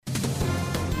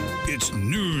It's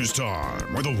news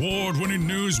time with award-winning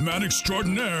newsman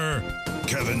extraordinaire,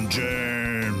 Kevin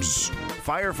James.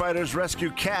 Firefighters rescue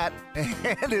cat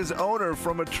and his owner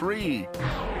from a tree.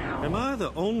 Am I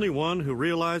the only one who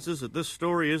realizes that this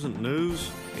story isn't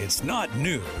news? It's not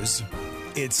news.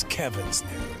 It's Kevin's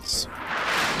news.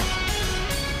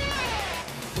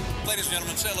 Ladies and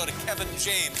gentlemen, say hello to Kevin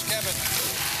James. Kevin.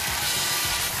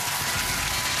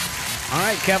 All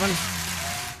right, Kevin.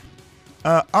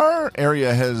 Our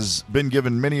area has been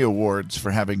given many awards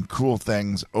for having cool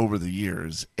things over the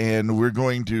years, and we're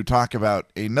going to talk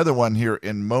about another one here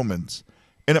in moments.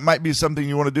 And it might be something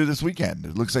you want to do this weekend.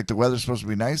 It looks like the weather's supposed to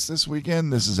be nice this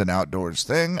weekend. This is an outdoors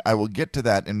thing. I will get to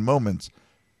that in moments.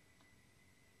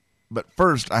 But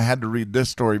first, I had to read this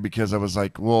story because I was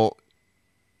like, well,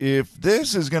 if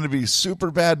this is going to be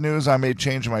super bad news, I may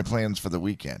change my plans for the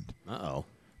weekend. Uh-oh.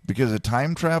 Because a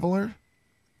time traveler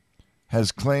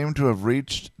has claimed to have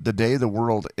reached the day the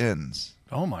world ends.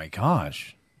 Oh, my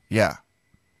gosh. Yeah.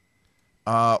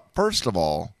 First of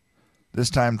all, this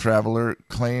time traveler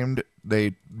claimed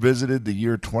they visited the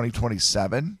year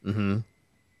 2027. Mm-hmm.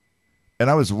 And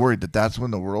I was worried that that's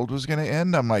when the world was going to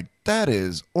end. I'm like, that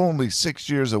is only 6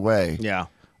 years away. Yeah.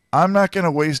 I'm not going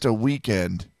to waste a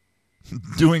weekend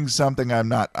doing something I'm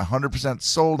not 100%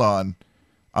 sold on.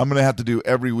 I'm going to have to do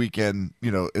every weekend,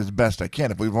 as best I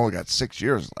can if we've only got 6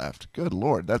 years left. Good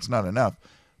Lord, that's not enough.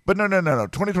 But no.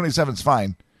 2027 is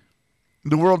fine.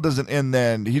 The world doesn't end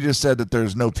then. He just said that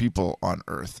there's no people on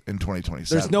Earth in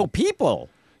 2027. There's no people?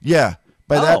 Yeah.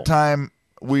 By that time,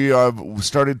 we have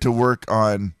started to work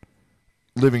on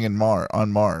living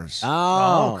on Mars.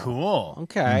 Oh, cool.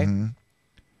 Okay. Mm-hmm.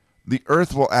 The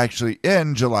Earth will actually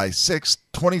end July 6th,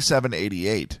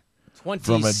 2788.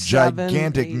 From a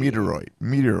gigantic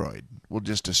meteoroid will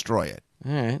just destroy it.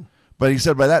 All right. But he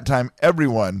said by that time,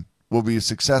 everyone will be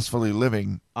successfully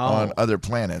living on other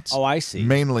planets. Oh, I see.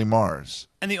 Mainly Mars.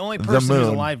 And the only person who's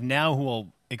alive now who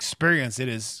will experience it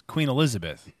is Queen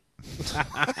Elizabeth.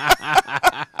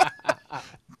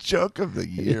 Joke of the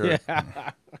year.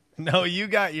 Yeah. No, you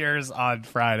got yours on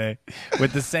Friday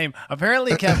with the same.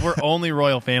 Apparently, Kev, we're only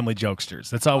royal family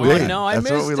jokesters. That's all we Good. like. No, I That's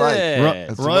what missed we like. it.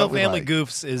 That's Royal what we family like.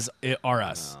 goofs are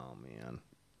us. Oh, man.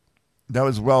 That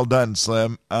was well done,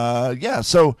 Slim. Yeah,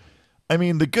 so, I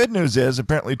mean, the good news is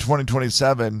apparently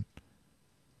 2027,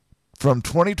 from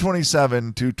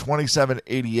 2027 to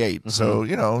 2788,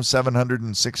 so,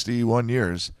 761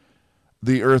 years,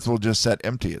 the Earth will just set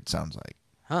empty, it sounds like.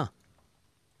 Huh.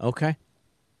 Okay.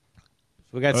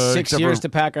 So we got 6 except years for- to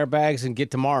pack our bags and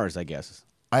get to Mars, I guess.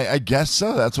 I guess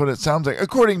so. That's what it sounds like.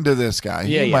 According to this guy.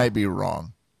 Yeah, He yeah. might be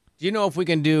wrong. Do you know if we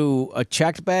can do a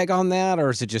checked bag on that, or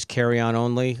is it just carry-on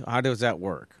only? How does that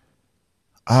work?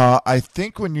 I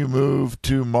think when you move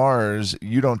to Mars,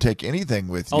 you don't take anything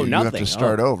with you. Oh, You have nothing. to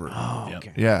start over. Oh, Yep.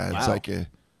 okay. Yeah, it's Wow. like an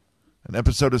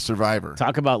episode of Survivor.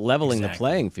 Talk about leveling the Exactly.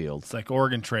 playing field. It's like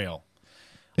Oregon Trail.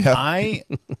 Yeah.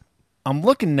 I'm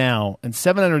looking now, and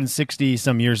 760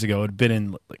 some years ago, it had been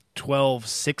in like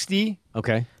 1260.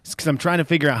 Okay. Because I'm trying to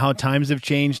figure out how times have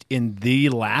changed in the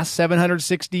last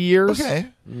 760 years. Okay.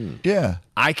 Yeah.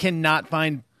 I cannot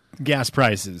find gas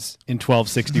prices in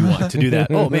 1261 to do that.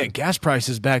 Oh, man, gas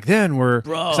prices back then were...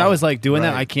 Because I was like doing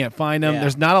that. I can't find them. Yeah.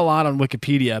 There's not a lot on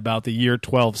Wikipedia about the year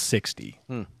 1260.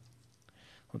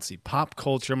 Let's see. Pop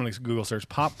culture. I'm going to Google search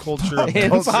pop culture. of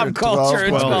In Culture, pop culture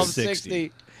in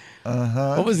 1260. 1260.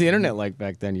 What was the internet like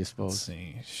back then, you Let's suppose?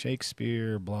 see.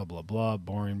 Shakespeare, blah, blah, blah.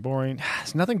 Boring.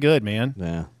 It's nothing good, man.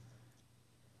 Yeah.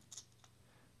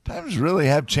 Times really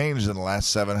have changed in the last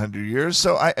 700 years.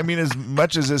 So, I mean, as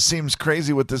much as this seems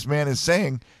crazy what this man is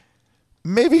saying,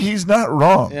 maybe he's not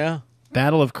wrong. Yeah.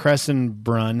 Battle of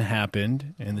Cressenbrunn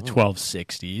happened in the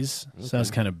 1260s. So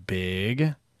that's kind of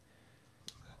big.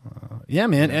 Yeah,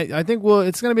 man. I think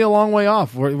it's going to be a long way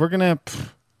off. We're going to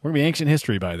be ancient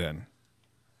history by then.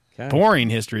 Okay. Boring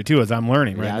history, too, as I'm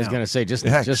learning right Yeah, I was now. going to say, just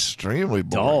Extremely boring.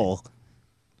 dull.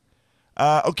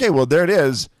 Okay, well, there it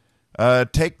is.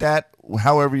 Take that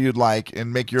however you'd like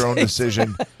and make your own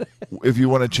decision if you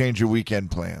want to change your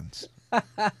weekend plans.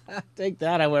 Take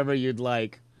that however you'd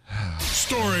like.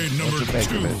 Story number What you make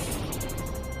 2. of it?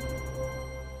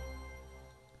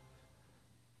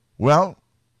 Well,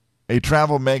 a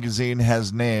travel magazine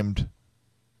has named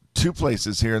 2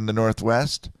 places here in the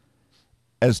Northwest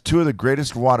as 2 of the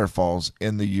greatest waterfalls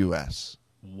in the U.S.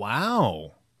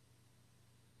 Wow.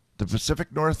 The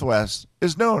Pacific Northwest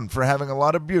is known for having a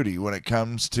lot of beauty when it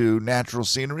comes to natural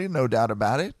scenery, no doubt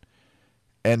about it.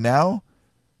 And now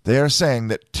they are saying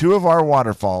that 2 of our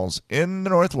waterfalls in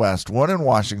the Northwest, one in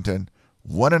Washington,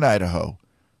 one in Idaho,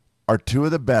 are 2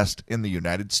 of the best in the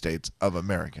United States of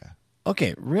America.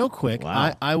 Okay, real quick,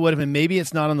 Wow. I would have been, maybe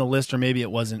it's not on the list or maybe it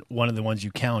wasn't one of the ones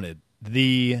you counted.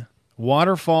 The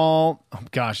waterfall,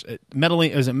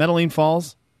 Medellin, is it Medellin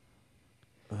Falls?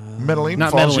 Medellin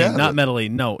Not Falls, Medellin, yeah. not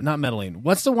Medellin. No, not Medellin.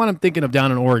 What's the one I'm thinking of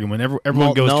down in Oregon when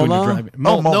everyone goes to a Multnomah? drive?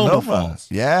 Multnomah Falls.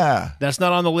 Yeah. That's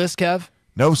not on the list, Kev?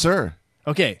 No, sir.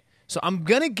 Okay, so I'm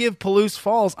going to give Palouse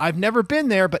Falls. I've never been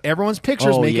there, but everyone's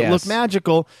pictures make it look yes.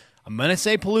 magical. I'm going to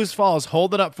say Palouse Falls.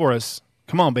 Hold it up for us.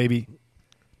 Come on, baby.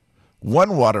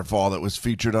 One waterfall that was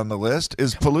featured on the list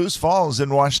is Palouse Falls in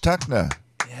Washtenaw.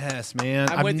 Yes, man.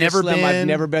 I'm I've with you, never Slim. been. I've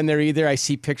never been there either. I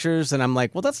see pictures and I'm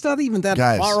like, well, that's not even that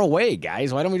Guys. far away,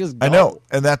 guys. Why don't we just go? I know,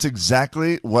 and that's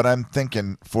exactly what I'm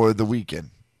thinking for the weekend.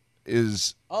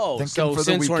 Is Oh, thinking so for the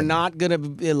since we're weekend. not going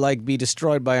to be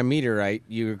destroyed by a meteorite,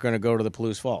 you're going to go to the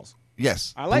Palouse Falls.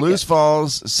 Yes, I like Palouse it.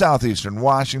 Falls, southeastern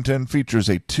Washington, features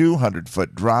a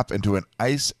 200-foot drop into an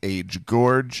ice age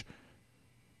gorge.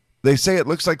 They say it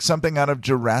looks like something out of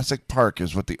Jurassic Park,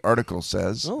 is what the article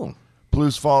says. Oh.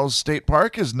 Palouse Falls State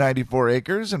Park is 94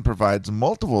 acres and provides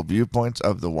multiple viewpoints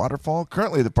of the waterfall.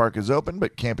 Currently, the park is open,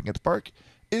 but camping at the park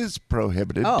is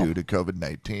prohibited Oh. due to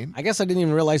COVID-19. I guess I didn't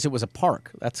even realize it was a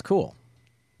park. That's cool.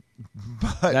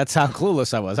 That's how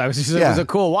clueless I was. I was just, it Yeah. was a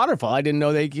cool waterfall. I didn't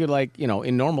know they could,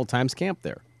 in normal times camp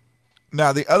there.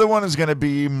 Now, the other one is going to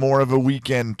be more of a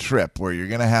weekend trip where you're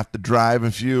going to have to drive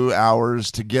a few hours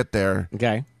to get there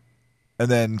Okay. and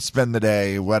then spend the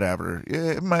day, whatever.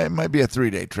 It might be a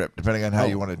 3-day trip, depending on how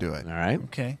you want to do it. All right.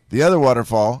 Okay. The other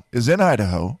waterfall is in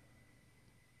Idaho,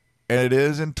 and it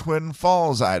is in Twin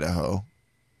Falls, Idaho.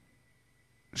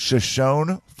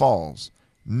 Shoshone Falls,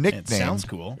 It nicknamed sounds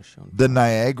cool. the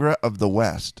Niagara of the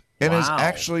West, and is Wow.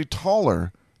 actually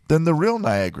taller than the real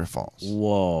Niagara Falls.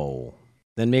 Whoa.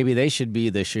 Then maybe they should be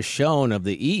the Shoshone of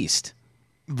the East.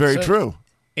 Very So- true.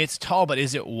 It's tall, but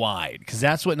is it wide? Because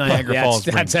that's what Niagara Yes, Falls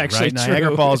that's brings. you, actually right? Niagara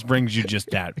true. Falls brings you just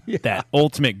that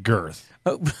ultimate girth.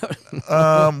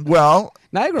 Well,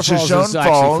 Niagara Falls Shoshone is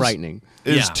actually Falls frightening.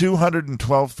 is Yeah.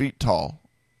 212 feet tall.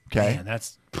 Okay, Man,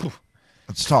 that's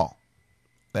it's tall.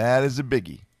 That is a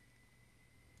biggie.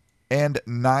 And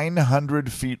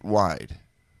 900 feet wide.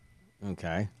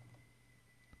 Okay.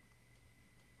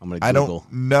 I'm going to I Google.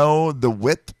 don't know the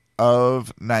width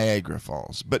of Niagara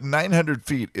Falls, but 900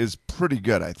 feet is pretty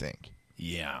good, I think.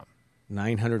 yeah.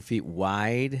 900 feet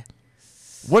wide.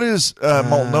 What is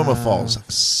Multnomah Falls?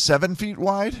 7 feet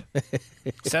wide?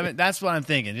 7. That's what I'm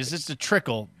thinking. It's just a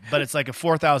trickle, but it's like a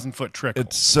 4,000-foot trickle.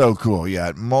 It's so cool.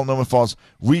 Yeah, Multnomah Falls.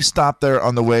 We stopped there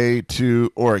on the way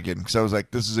to Oregon because I was like,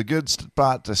 this is a good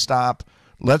spot to stop.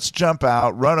 Let's jump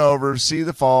out, run over, see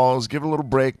the falls, give it a little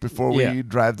break before we Yeah.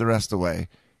 drive the rest of the way.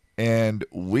 And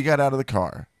we got out of the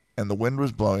car, and the wind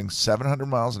was blowing 700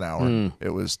 miles an hour. It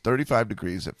was 35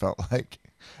 degrees, it felt like,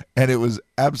 and it was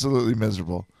absolutely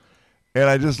miserable. And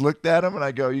I just looked at him and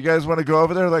I go, you guys want to go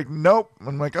over there? Like, nope.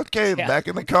 I'm like, okay, Yeah. back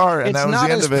in the car. And It's that was not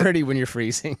the end as of it. pretty when you're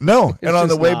freezing. No. It's And on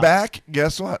the just way not. back,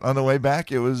 guess what? On the way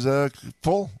back, it was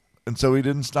full. And so we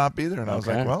didn't stop either. And I was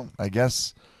Okay. like, well, I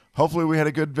guess hopefully we had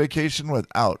a good vacation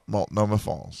without Multnomah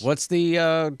Falls. What's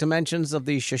the dimensions of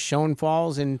the Shoshone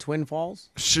Falls in Twin Falls?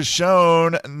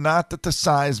 Shoshone, not that the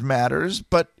size matters,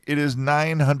 but it is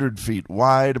 900 feet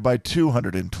wide by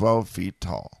 212 feet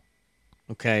tall.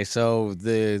 Okay, so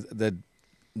the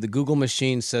Google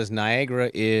machine says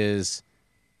Niagara is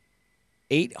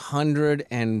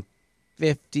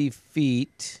 850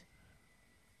 feet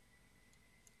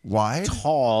Wide?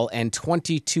 tall and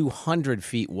 2,200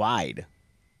 feet wide.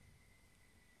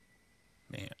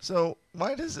 So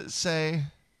why does it say...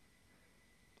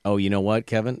 Oh, you know what,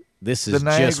 Kevin? This is The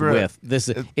just Niagara-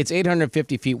 width. It's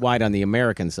 850 feet wide on the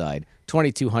American side,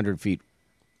 2,200 feet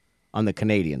on the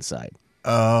Canadian side,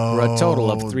 Oh, for a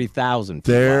total of 3,000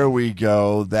 feet there wide. we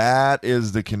go. That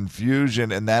is the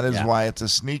confusion, and that is Yeah. why it's a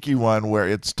sneaky one where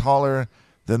it's taller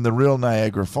than the real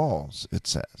Niagara Falls, it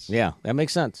says. Yeah, that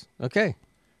makes sense. Okay.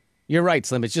 You're right,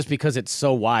 Slim. It's just because it's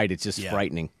so wide, it's just Yeah.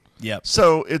 frightening. Yep.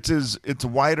 So it's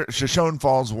wider. Shoshone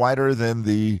Falls wider than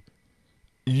the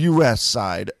U.S.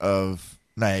 side of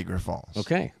Niagara Falls.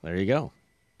 Okay, there you go.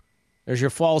 There's your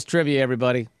falls trivia,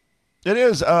 everybody. It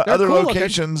is. Other cool looking.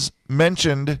 locations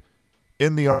mentioned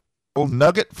in the article: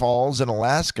 Nugget Falls in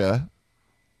Alaska,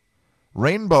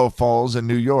 Rainbow Falls in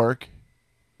New York,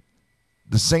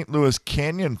 the St. Louis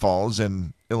Canyon Falls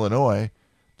in Illinois,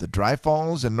 the Dry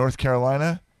Falls in North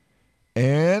Carolina,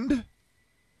 and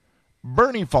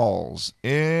Bernie Falls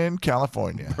in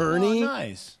California. Bernie? Oh,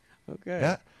 nice. Okay.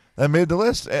 Yeah, that made the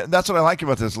list. And that's what I like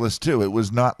about this list, too. It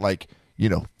was not like,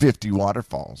 50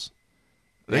 waterfalls.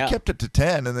 They Yeah. kept it to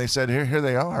 10, and they said, here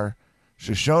they are.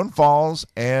 Shoshone Falls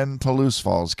and Palouse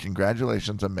Falls.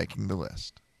 Congratulations on making the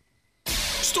list.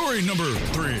 Story number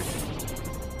 3.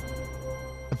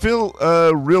 I feel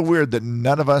real weird that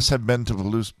none of us have been to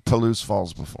Palouse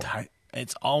Falls before.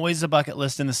 It's always a bucket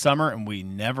list in the summer, and we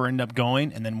never end up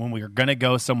going. And then when we are going to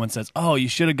go, someone says, oh, you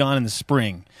should have gone in the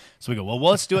spring. So we go, well,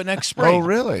 let's do it next spring. Oh,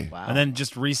 really? Wow. And then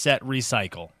just reset,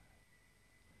 recycle.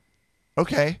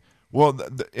 Okay. Well,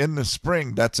 in the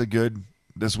spring, that's a good.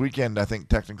 This weekend, I think,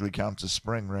 technically counts as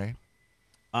spring, right?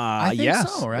 I think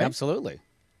yes, so, right? Absolutely.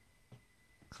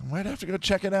 I might have to go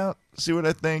check it out, see what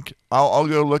I think. I'll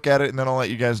go look at it, and then I'll let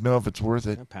you guys know if it's worth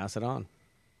it. Yeah, pass it on.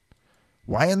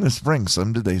 Why in the spring,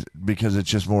 Slim? Because it's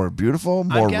just more beautiful,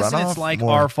 more I'm guessing runoff? it's like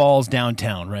more... our falls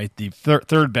downtown, right? The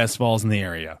third best falls in the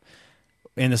area.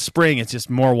 In the spring, it's just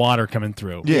more water coming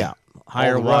through. Yeah.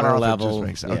 Higher All the water runoff, it level. just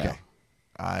makes sense. Yeah. Okay.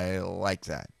 I like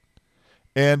that.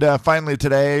 And finally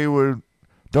today, we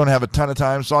don't have a ton of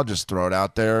time, so I'll just throw it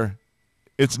out there.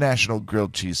 It's National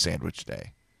Grilled Cheese Sandwich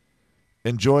Day.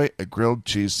 Enjoy a grilled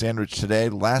cheese sandwich today.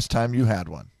 Last time you had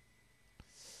one.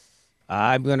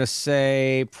 I'm going to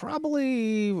say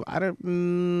probably,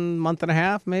 month and a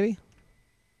half, maybe.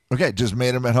 Okay, just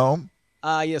made them at home?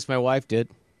 Yes, my wife did.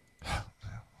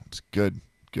 It's good.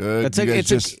 Good. It's You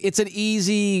guys it's an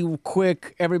easy,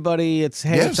 quick, everybody, it's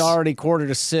Yes. already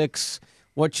 5:45.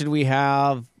 What should we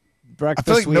have? I Breakfast.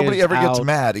 feel like we nobody is ever gets out.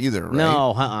 mad either, right?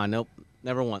 No, nope.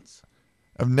 Never once.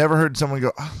 I've never heard someone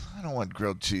go, oh, I don't want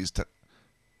grilled cheese.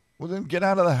 Well, then get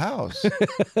out of the house.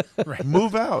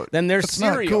 Move out. Then there's That's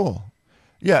not cereal. cool.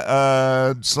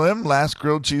 Yeah, Slim, last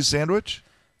grilled cheese sandwich?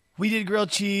 We did grilled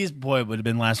cheese. Boy, it would have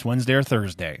been last Wednesday or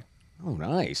Thursday. Oh,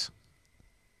 nice.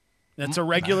 That's a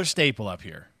regular staple up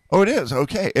here. Oh, it is?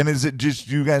 Okay. And is it just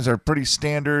you guys are pretty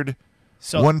standard,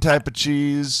 So one type of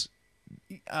cheese?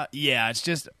 yeah, it's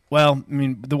just, well, I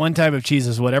mean, the one type of cheese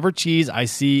is whatever cheese I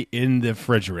see in the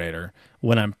refrigerator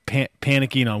when I'm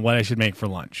panicking on what I should make for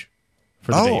lunch.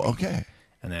 For the baby. Okay.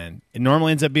 And then it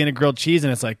normally ends up being a grilled cheese,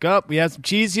 and it's like, oh, we have some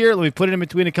cheese here. Let me put it in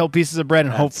between a couple pieces of bread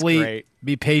and That's hopefully great.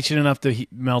 be patient enough to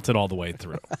melt it all the way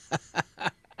through.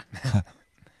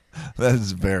 That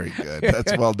is very good.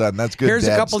 That's well done. That's good. Here's a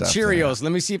dad couple stuff Cheerios. there.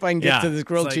 Let me see if I can get Yeah, to this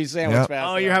grilled it's like- cheese sandwich Yep. fast.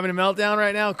 Oh, you're having a meltdown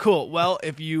right now? Cool. Well,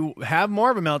 if you have more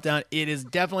of a meltdown, it is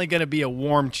definitely going to be a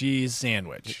warm cheese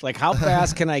sandwich. Like, how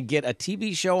fast can I get a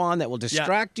TV show on that will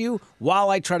distract you while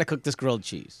I try to cook this grilled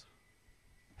cheese?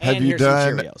 Have And you here's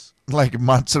some done Cheerios. like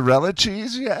mozzarella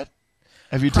cheese yet?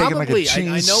 Have you taken like a Probably.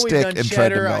 cheese I know we've stick done and tried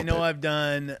to cheddar. melt I know it? I've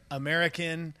done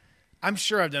American. I'm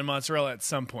sure I've done mozzarella at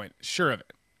some point. Sure of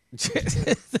it.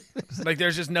 Like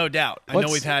there's just no doubt. I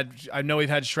know we've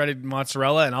had shredded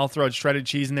mozzarella, and I'll throw shredded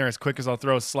cheese in there as quick as I'll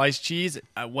throw sliced cheese.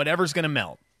 Whatever's gonna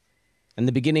melt. And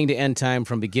the beginning to end time,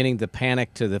 from beginning the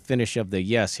panic to the finish of the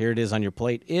yes, here it is on your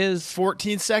plate, is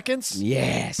 14 seconds.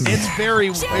 yes. It's very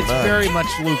much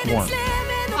lukewarm.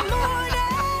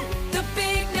 The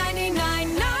big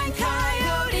 99.9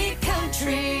 Coyote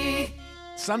Country.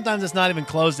 Sometimes it's not even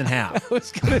closed in half. I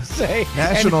was going to say.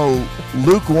 National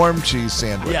lukewarm cheese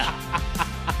sandwich. Yeah.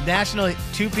 National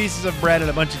 2 pieces of bread and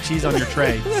a bunch of cheese on your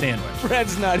tray sandwich.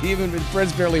 Bread's not even,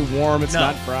 bread's barely warm. It's No,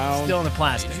 not brown. Still in the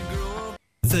plastic.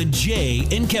 The Jay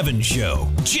and Kevin Show.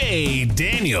 Jay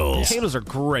Daniels. Potatoes are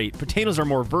great. Potatoes are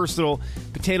more versatile.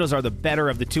 Potatoes are the better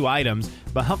of the two items,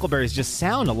 but huckleberries just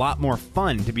sound a lot more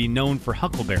fun to be known for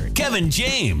huckleberry. Kevin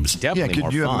James. Yeah, Definitely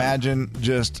could you more fun. imagine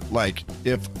just like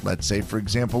if, let's say, for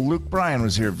example, Luke Bryan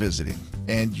was here visiting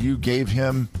and you gave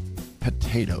him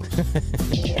potatoes?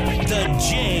 The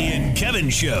Jay and Kevin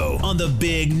Show on the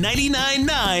big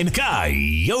 99.9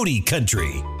 Coyote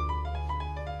Country.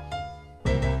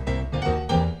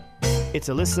 It's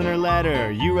a listener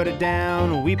letter. You wrote it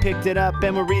down. We picked it up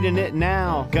and we're reading it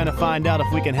now. Gonna find out if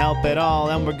we can help at all,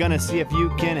 and we're gonna see if you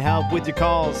can help with your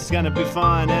calls. It's gonna be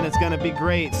fun and it's gonna be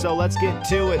great. So let's get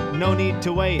to it. No need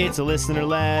to wait. It's a listener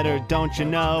letter, don't you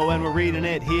know? And we're reading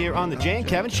it here on the Jay and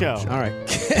Kevin Show. All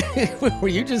right. Were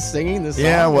you just singing this song?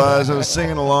 Yeah, I was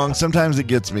singing along. Sometimes it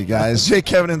gets me, guys. Jay,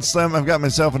 Kevin, and Slim, I've got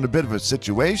myself in a bit of a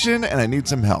situation and I need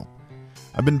some help.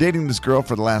 I've been dating this girl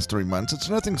for the last 3 months. It's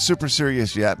nothing super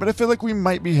serious yet, but I feel like we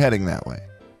might be heading that way.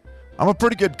 I'm a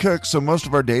pretty good cook, so most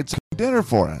of our dates cook dinner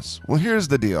for us. Well, here's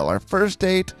the deal. Our first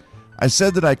date, I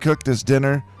said that I cooked this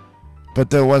dinner, but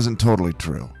that wasn't totally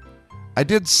true. I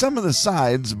did some of the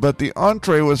sides, but the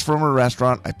entree was from a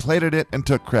restaurant. I plated it and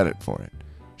took credit for it.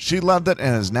 She loved it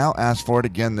and has now asked for it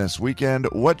again this weekend.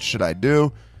 What should I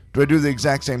do? Do I do the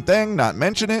exact same thing, not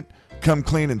mention it, come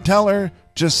clean and tell her?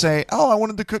 Just say, oh, I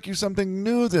wanted to cook you something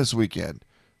new this weekend.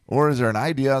 Or is there an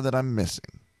idea that I'm missing?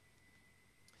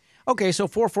 Okay, so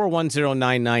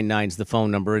 4410999 is the phone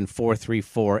number, and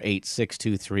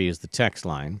 4348623 is the text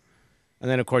line. And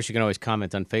then, of course, you can always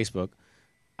comment on Facebook.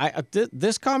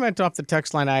 This comment off the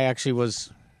text line I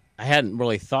hadn't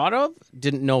really thought of.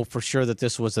 Didn't know for sure that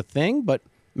this was a thing, but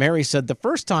Mary said the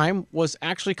first time was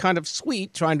actually kind of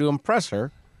sweet, trying to impress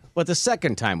her, but the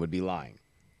second time would be lying.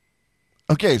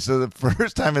 Okay, so the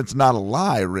first time it's not a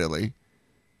lie, really.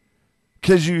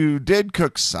 Because you did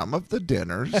cook some of the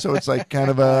dinner, so it's like kind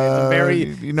of a,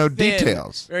 very thin,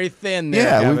 details. Very thin there,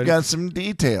 Yeah, Kevin. we've got some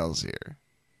details here.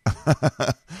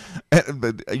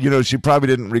 But, she probably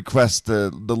didn't request the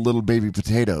little baby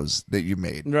potatoes that you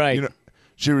made. Right.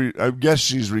 I guess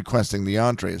she's requesting the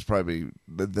entree is probably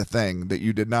the thing that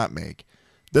you did not make.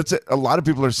 That's it. A lot of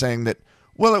people are saying that,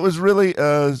 well, it was really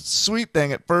a sweet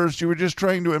thing at first. You were just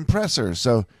trying to impress her.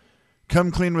 So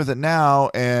come clean with it now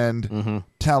and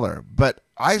tell her. But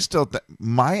I still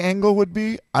my angle would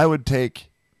be I would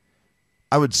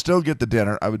still get the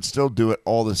dinner. I would still do it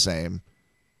all the same.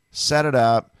 Set it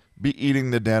up, be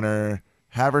eating the dinner,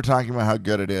 have her talking about how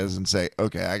good it is, and say,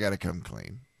 okay, I got to come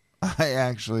clean.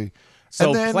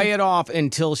 So play it off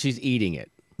until she's eating it.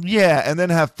 Yeah, and then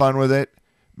have fun with it,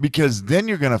 because then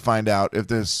you're going to find out if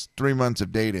this 3 months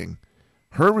of dating,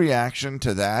 her reaction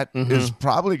to that is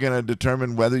probably going to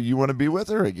determine whether you want to be with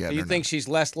her again. You think she's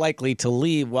less likely to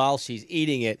leave while she's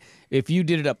eating it. If you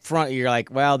did it up front, you're like,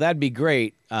 well, that'd be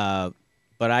great, but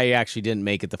I actually didn't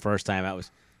make it the first time. I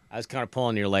was kind of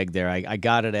pulling your leg there. I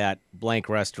got it at blank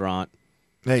restaurant.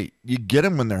 Hey, you get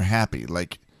them when they're happy.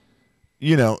 Like,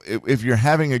 if you're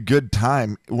having a good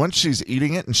time, once she's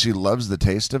eating it and she loves the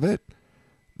taste of it,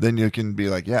 then you can be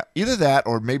like, yeah, either that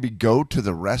or maybe go to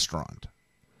the restaurant,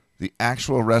 the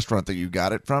actual restaurant that you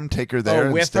got it from. Take her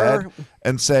there with instead her?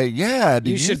 And say, yeah,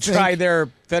 You should try their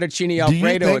fettuccine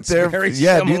Alfredo. It's very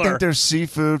similar. Do you think their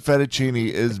seafood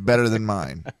fettuccine is better than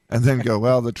mine? And then go,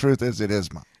 well, the truth is it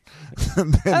is mine.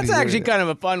 That's actually kind of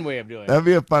a fun way of doing it. That'd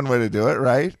be a fun way to do it,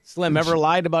 right? Slim, ever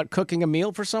lied about cooking a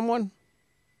meal for someone?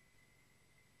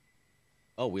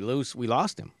 Oh, we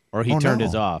lost him, or he turned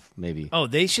his off. Maybe. Oh,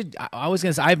 they should. I was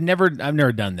gonna say I've never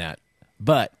done that,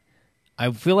 but I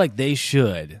feel like they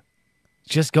should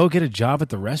just go get a job at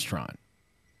the restaurant,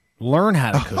 learn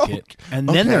how to cook it, and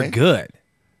then they're good.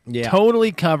 Yeah,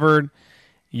 totally covered.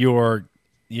 You're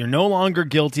no longer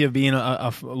guilty of being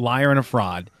a liar and a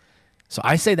fraud. So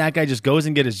I say that guy just goes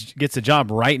and gets a job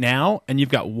right now, and you've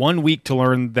got 1 week to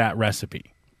learn that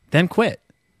recipe. Then quit.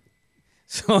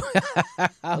 So,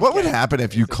 what would happen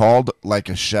if you called like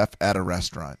a chef at a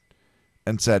restaurant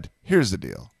and said, here's the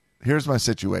deal. Here's my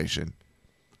situation.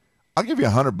 I'll give you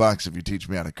 $100 if you teach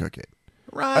me how to cook it.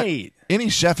 Right. Any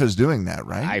chef is doing that,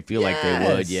 right? I feel like they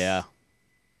would, yeah.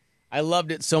 I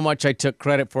loved it so much I took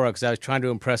credit for it because I was trying to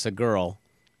impress a girl.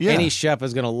 Yeah. Any chef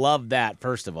is going to love that,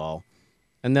 first of all.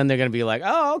 And then they're going to be like,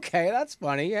 oh, okay, that's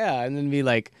funny, yeah. And then be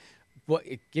like, well,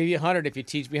 give you $100 if you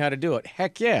teach me how to do it.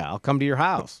 Heck yeah, I'll come to your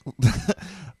house.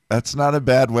 That's not a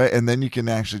bad way. And then you can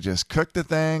actually just cook the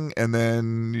thing, and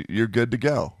then you're good to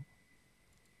go.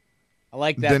 I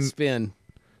like that spin.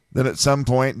 Then at some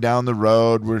point down the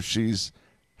road where she's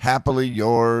happily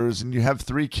yours and you have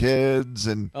 3 kids,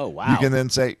 and you can then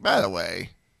say, by the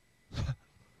way,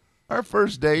 our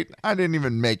first date, I didn't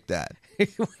even make that.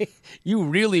 You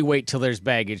really wait till there's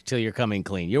baggage till you're coming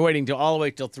clean. You're waiting till all the way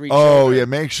till 3 Oh, children. yeah,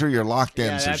 make sure you're locked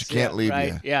in so she can't leave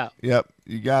right? you. Yeah. Yep,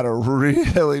 you got to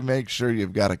really make sure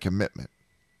you've got a commitment.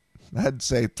 I'd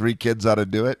say 3 kids ought to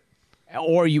do it.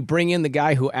 Or you bring in the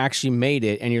guy who actually made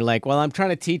it, and you're like, well, I'm trying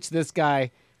to teach this guy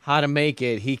how to make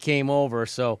it. He came over,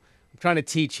 so I'm trying to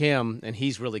teach him, and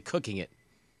he's really cooking it.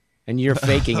 And you're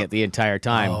faking it the entire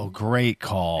time. Oh, great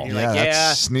call. And you're like,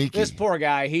 that's sneaky. This poor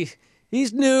guy,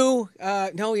 he's new.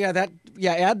 Add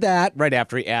that right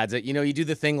after he adds it. You do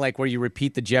the thing like where you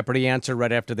repeat the Jeopardy answer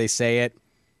right after they say it.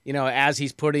 As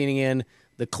he's putting in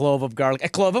the clove of garlic. A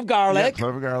clove of garlic. Yeah,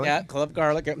 clove of garlic. Yeah, clove of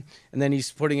garlic. And then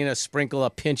he's putting in a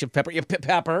pinch of pepper. Yeah,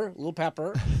 a little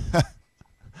pepper.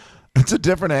 It's a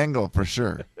different angle for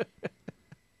sure.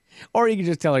 Or you can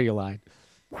just tell her you lied.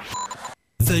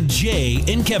 The Jay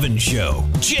and Kevin Show.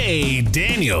 Jay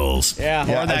Daniels. Yeah.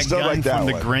 Or that gun from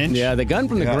the Grinch. Yeah, the gun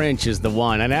from the Grinch is the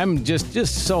one. And I'm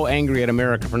just so angry at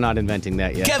America for not inventing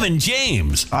that yet. Kevin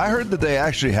James. I heard that they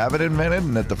actually have it invented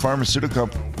and that the pharmaceutical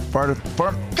God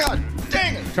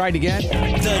dang it. Tried again?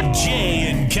 The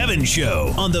Jay and Kevin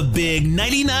Show on the Big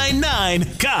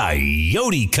 99.9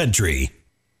 Coyote Country.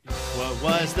 What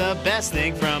was the best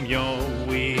thing from your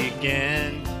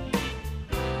weekend?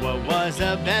 What was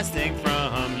the best thing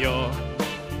from your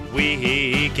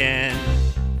weekend?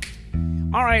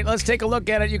 All right, let's take a look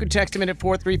at it. You can text him in at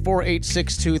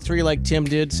 434-8623 like Tim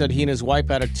did. Said he and his wife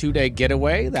had a 2-day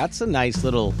getaway. That's a nice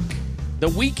little... The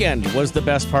weekend was the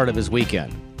best part of his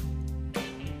weekend.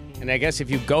 And I guess if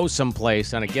you go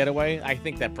someplace on a getaway, I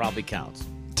think that probably counts.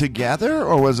 Together,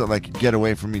 or was it like get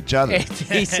away from each other?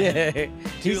 He said,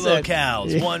 Two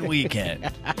locales, one weekend.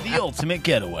 The ultimate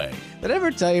getaway. Did I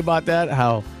ever tell you about that?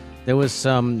 How there was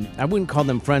some, I wouldn't call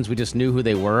them friends, we just knew who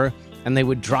they were, and they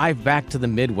would drive back to the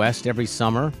Midwest every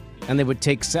summer, and they would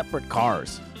take separate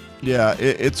cars. Yeah,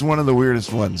 it's one of the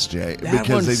weirdest ones, Jay, That because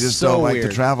one's they just so don't like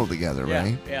weird. to travel together,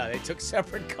 right? Yeah, they took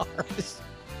separate cars.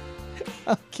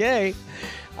 Okay.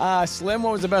 Slim,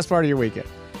 what was the best part of your weekend?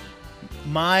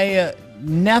 My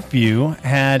nephew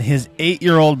had his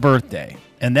 8-year-old birthday,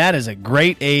 and that is a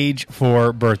great age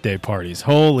for birthday parties.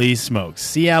 Holy smokes.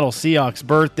 Seattle Seahawks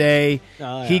birthday.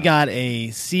 Oh, yeah. He got a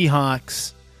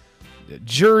Seahawks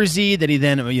jersey that he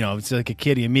then, it's like a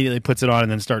kid, he immediately puts it on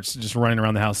and then starts just running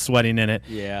around the house sweating in it.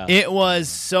 Yeah. It was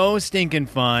so stinking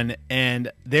fun,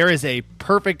 and there is a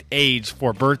perfect age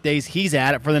for birthdays. He's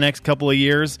at it for the next couple of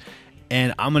years,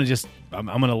 and I'm going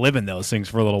to live in those things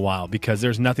for a little while because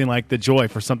there's nothing like the joy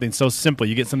for something so simple.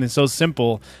 You get something so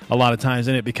simple a lot of times,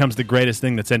 and it becomes the greatest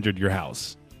thing that's entered your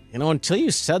house. Until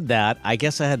you said that, I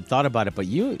guess I hadn't thought about it, but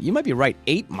you might be right.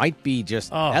 8 might be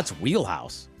just, that's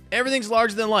wheelhouse. Everything's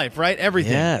larger than life, right?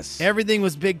 Everything. Yes. Everything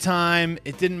was big time.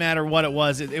 It didn't matter what it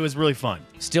was. It was really fun.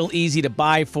 Still easy to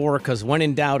buy for because when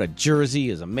in doubt, a jersey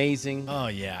is amazing. Oh,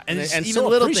 yeah. And And even so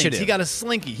little things. appreciative. He got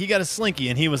a slinky,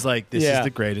 and he was like, this is the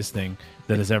greatest thing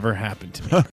that has ever happened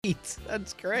to me.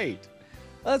 That's great.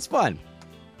 That's fun.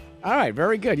 All right,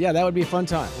 very good. Yeah, that would be a fun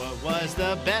time. What was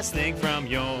the best thing from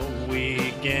your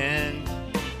weekend?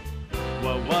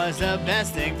 What was the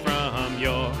best thing from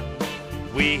your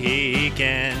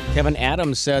weekend? Kevin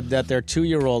Adams said that their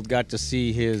 2-year-old got to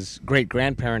see his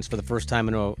great-grandparents for the first time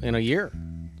in a year.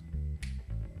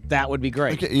 That would be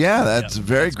great. Okay, yeah, that's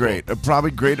very great. Cool.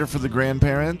 Probably greater for the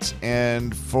grandparents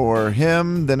and for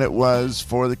him than it was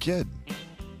for the kid.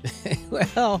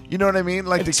 Well, You know what I mean?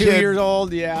 Like the 2 kid. years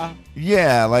old, yeah.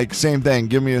 Yeah, like same thing.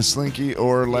 Give me a slinky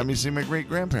or let me see my great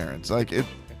grandparents. Like it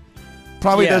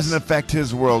probably Yes. doesn't affect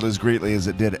his world as greatly as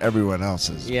it did everyone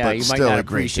else's. Yeah, but you might still not a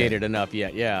great appreciate day. it enough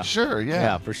yet. Yeah. Sure, yeah.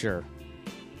 Yeah, for sure.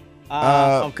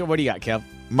 Okay, what do you got, Kev?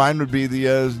 Mine would be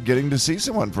the getting to see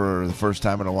someone for the first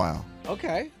time in a while.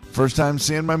 Okay. First time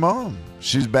seeing my mom.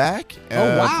 She's back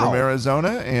Wow. from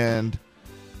Arizona, and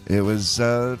it was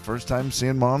first time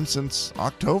seeing mom since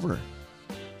October.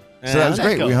 So that was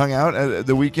And- great. We hung out at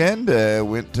the weekend,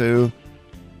 went to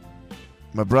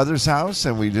my brother's house,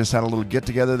 and we just had a little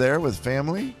get-together there with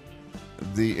family.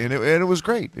 And it was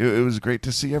great. It was great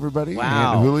to see everybody.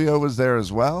 Wow. And Julio was there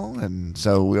as well, and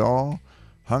so we all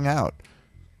hung out.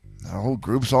 The whole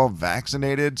group's all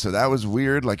vaccinated, so that was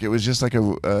weird. Like, it was just like it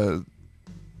was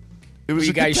Were a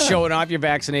you good guys time. showing off your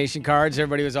vaccination cards?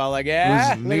 Everybody was all like, It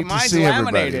yeah, was look, neat to mine's see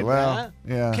everybody. laminated. Well, huh?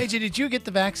 yeah. KJ, did you get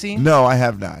the vaccine? No, I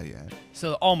have not yet.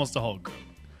 So almost the whole group.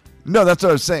 No, that's what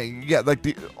I was saying. Yeah,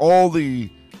 like all the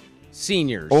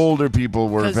Seniors. older people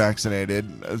were 'Cause-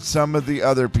 vaccinated. Some of the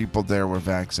other people there were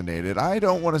vaccinated. I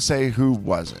don't want to say who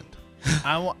wasn't.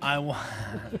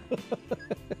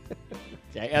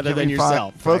 Okay, other Can than we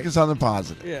yourself. Focus on the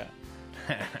positive. Yeah.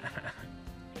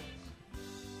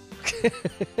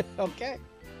 Okay.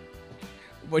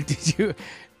 What did you?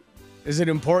 Is it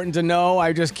important to know?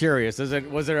 I'm just curious.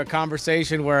 Was there a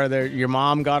conversation where your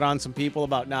mom got on some people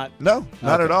about not? No,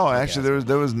 not Okay, at all. okay. Actually,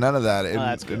 there was none of that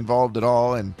that's good. involved at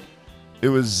all, and it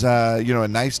was a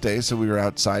nice day, so we were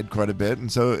outside quite a bit,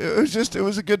 and so it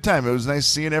was a good time. It was nice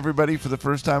seeing everybody for the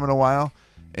first time in a while,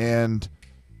 and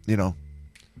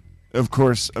of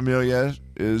course, Amelia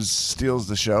steals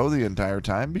the show the entire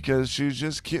time because she's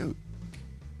just cute.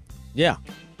 Yeah,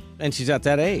 and she's at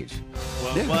that age.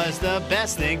 What was the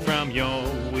best thing from your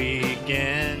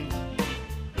weekend?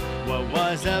 What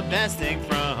was the best thing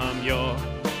from your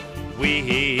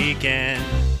weekend?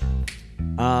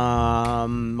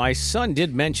 My son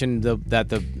did mention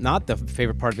that not the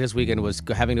favorite part of his weekend was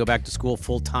having to go back to school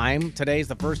full time. Today is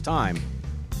the first time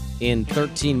in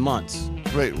 13 months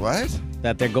Wait, what?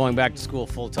 that they're going back to school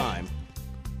full time.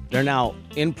 They're now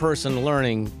in-person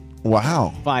learning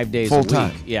Wow. 5 days Full a week.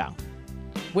 time. Yeah.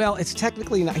 Well, it's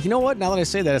technically not. You know what? Now that I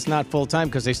say that, it's not full time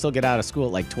because they still get out of school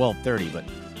at like 12:30.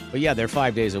 But yeah, they're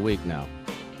 5 days a week now,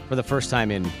 for the first time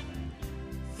in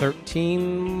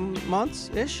 13 months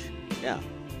ish. Yeah.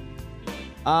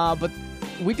 But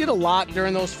we did a lot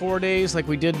during those 4 days. Like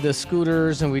we did the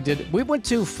scooters, and we went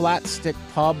to Flat Stick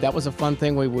Pub. That was a fun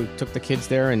thing. We took the kids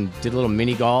there and did a little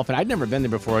mini golf. And I'd never been there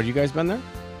before. Had you guys been there?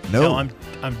 No.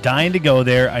 I'm dying to go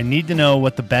there. I need to know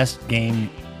what the best game,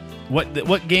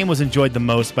 what game was enjoyed the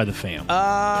most by the fam.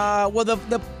 Well,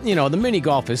 the mini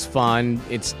golf is fun.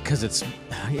 It's because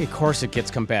of course it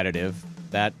gets competitive.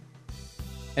 That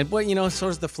And so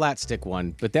is the flat stick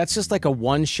one, but that's just like a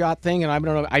one-shot thing. And I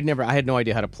don't know, I had no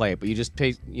idea how to play it. But you just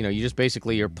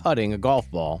basically you're putting a golf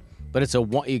ball, but it's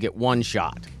you get one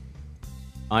shot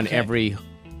on every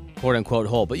quote-unquote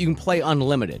hole. But you can play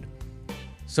unlimited.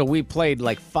 So we played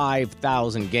like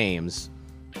 5,000 games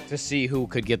to see who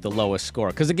could get the lowest score.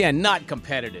 Because again, not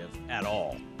competitive at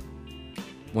all.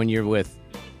 When you're with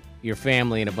your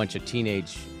family and a bunch of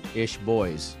teenage-ish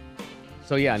boys.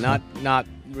 So yeah, not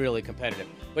really competitive.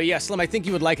 But yeah, Slim, I think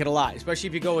you would like it a lot, especially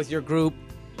if you go with your group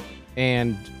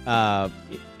and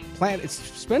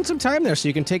spend some time there so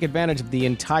you can take advantage of the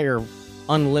entire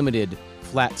unlimited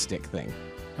flat stick thing.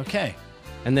 Okay.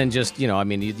 And then just, you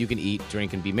can eat,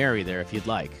 drink, and be merry there if you'd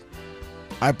like.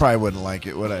 I probably wouldn't like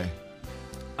it, would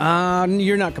I?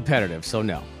 You're not competitive, so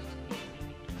no.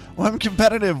 Well, I'm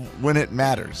competitive when it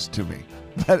matters to me.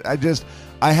 But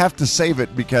I have to save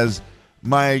it because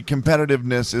my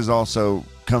competitiveness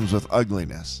comes with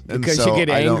ugliness. And because so you get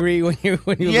angry when you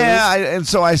lose? And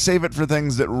so I save it for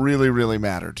things that really, really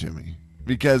matter to me.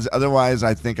 Because otherwise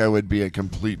I think I would be a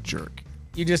complete jerk.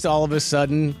 You just all of a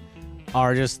sudden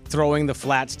are just throwing the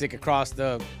flat stick across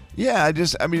the... Yeah, I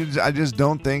just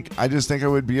think I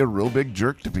would be a real big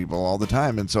jerk to people all the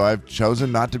time. And so I've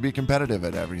chosen not to be competitive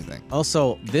at everything.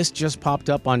 Also, this just popped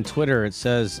up on Twitter. It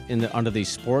says under the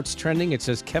sports trending, it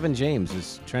says Kevin James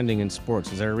is trending in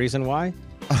sports. Is there a reason why?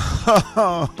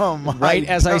 Right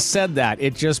as I said that,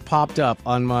 it just popped up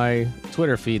on my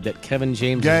Twitter feed that Kevin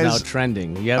James is now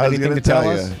trending. You have anything to tell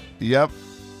us? Yep.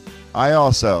 I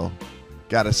also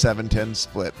got a 7-10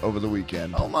 split over the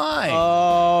weekend. Oh, my.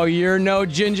 Oh, you're no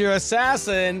ginger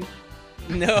assassin.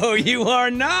 No, you are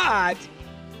not.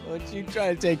 Don't you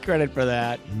try to take credit for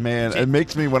that. Man, it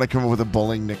makes me want to come up with a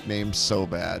bowling nickname so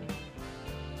bad.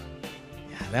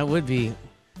 Yeah, that would be...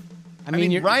 I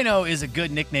mean Rhino is a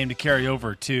good nickname to carry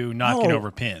over to knocking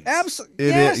over pins. Absolutely.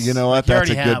 Yes. You know what? That's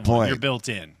a good point. You're built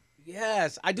in.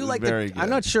 Yes. I do like Very good. I'm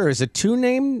not sure. Is a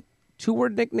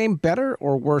two-word nickname better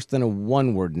or worse than a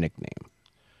one-word nickname?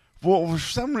 Well, for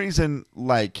some reason,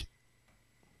 like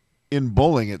in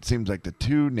bowling, it seems like the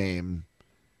two name,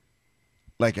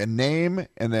 like a name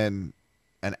and then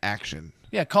an action.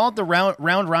 Yeah, call it the round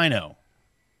rhino.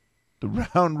 The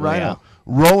round rhino. Yeah.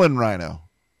 Rolling rhino.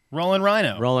 Rolling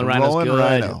rhino. Rolling rhino's good.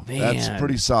 Rhino. Man. That's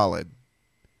pretty solid.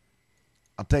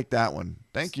 I'll take that one.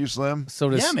 Thank you, Slim.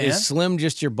 So is Slim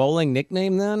just your bowling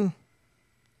nickname then?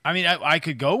 I mean, I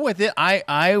could go with it.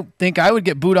 I think I would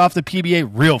get booed off the PBA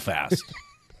real fast.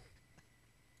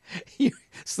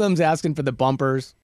 Slim's asking for the bumpers.